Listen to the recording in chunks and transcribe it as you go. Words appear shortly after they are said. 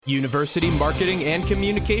University Marketing and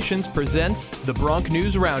Communications presents the Bronc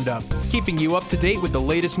News Roundup, keeping you up to date with the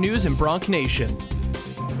latest news in Bronc Nation.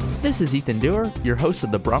 This is Ethan Dewar, your host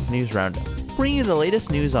of the Bronc News Roundup, bringing you the latest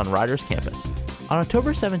news on Rider's campus. On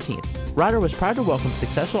October 17th, Rider was proud to welcome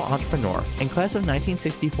successful entrepreneur and class of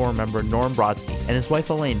 1964 member Norm Brodsky and his wife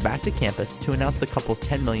Elaine back to campus to announce the couple's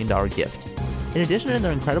 $10 million gift. In addition to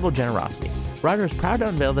their incredible generosity, Rider is proud to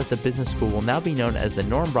unveil that the business school will now be known as the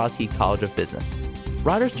Norm Brodsky College of Business.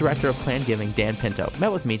 Rider's Director of Plan Giving, Dan Pinto,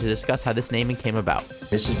 met with me to discuss how this naming came about.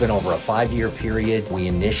 This has been over a 5-year period. We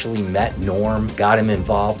initially met Norm, got him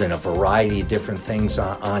involved in a variety of different things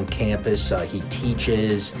on campus. He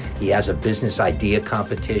teaches, he has a business idea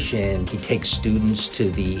competition, he takes students to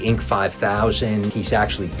the Inc. 5000. He's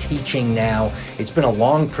actually teaching now. It's been a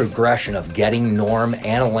long progression of getting Norm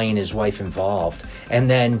and Elaine, his wife, involved. And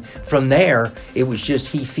then from there, it was just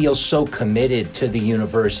he feels so committed to the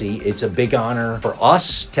university. It's a big honor for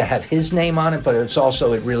us to have his name on it, but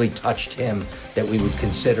it really touched him that we would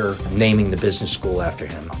consider naming the business school after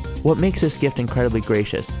him. What makes this gift incredibly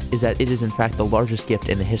gracious is that it is in fact the largest gift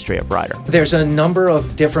in the history of Rider. There's a number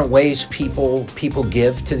of different ways people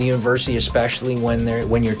give to the university, especially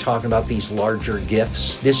when you're talking about these larger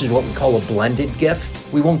gifts. This is what we call a blended gift.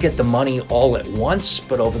 We won't get the money all at once,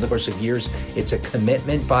 but over the course of years, it's a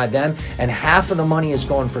commitment by them. And half of the money is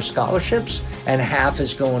going for scholarships, and half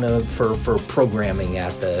is going for programming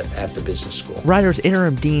at the business school. Rider's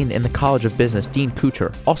interim dean in the College of Business, Dean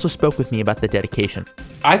Kutcher, also spoke with me about the dedication.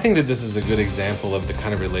 I think that this is a good example of the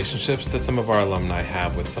kind of relationships that some of our alumni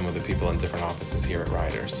have with some of the people in different offices here at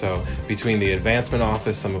Rider. So between the advancement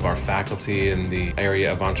office, some of our faculty in the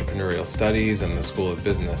area of entrepreneurial studies and the School of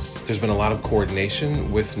Business, there's been a lot of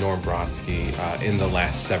coordination with Norm Brodsky in the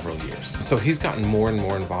last several years. So he's gotten more and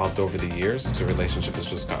more involved over the years. The relationship has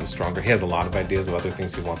just gotten stronger. He has a lot of ideas of other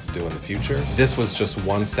things he wants to do in the future. This was just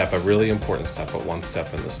one step, a really important step, but one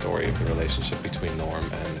step in the story of the relationship between Norm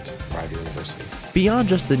and Rider University. Beyond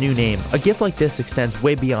just the new name, a gift like this extends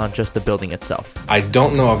way beyond just the building itself. I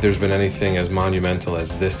don't know if there's been anything as monumental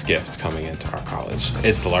as this gift coming into our college.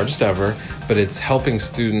 It's the largest ever, but it's helping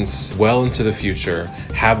students well into the future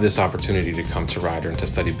have this opportunity to come to Rider and to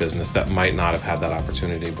study business that might not have had that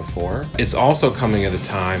opportunity before. It's also coming at a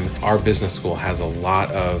time our business school has a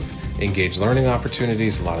lot of engaged learning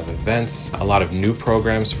opportunities, a lot of events, a lot of new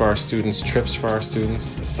programs for our students, trips for our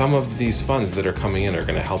students. Some of these funds that are coming in are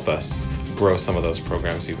going to help us grow some of those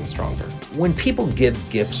programs even stronger. When people give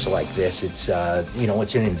gifts like this, it's an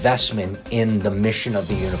investment in the mission of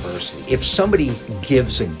the university. If somebody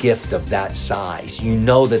gives a gift of that size, you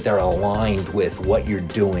know that they're aligned with what you're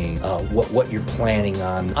doing, what you're planning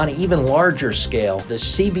on. On an even larger scale, the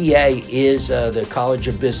CBA is the College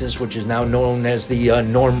of Business, which is now known as the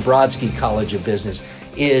Norm Brodsky College of Business,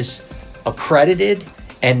 is accredited,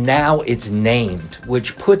 and now it's named,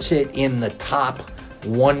 which puts it in the top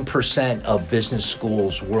 1% of business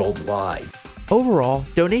schools worldwide. Overall,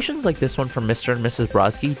 donations like this one from Mr. and Mrs.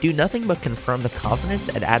 Brodsky do nothing but confirm the confidence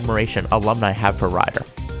and admiration alumni have for Rider,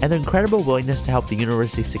 and their incredible willingness to help the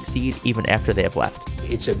university succeed even after they have left.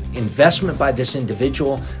 It's an investment by this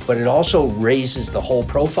individual, but it also raises the whole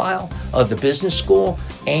profile of the business school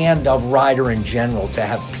and of Rider in general to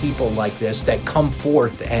have people like this that come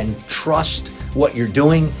forth and trust what you're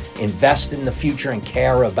doing, invest in the future, and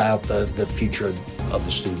care about the future of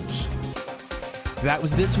the students. That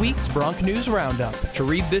was this week's Bronc News Roundup. To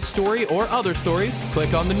read this story or other stories,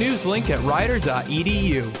 click on the news link at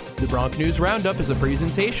rider.edu. The Bronc News Roundup is a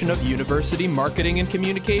presentation of University Marketing and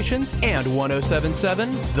Communications and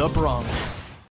 1077 The Bronc.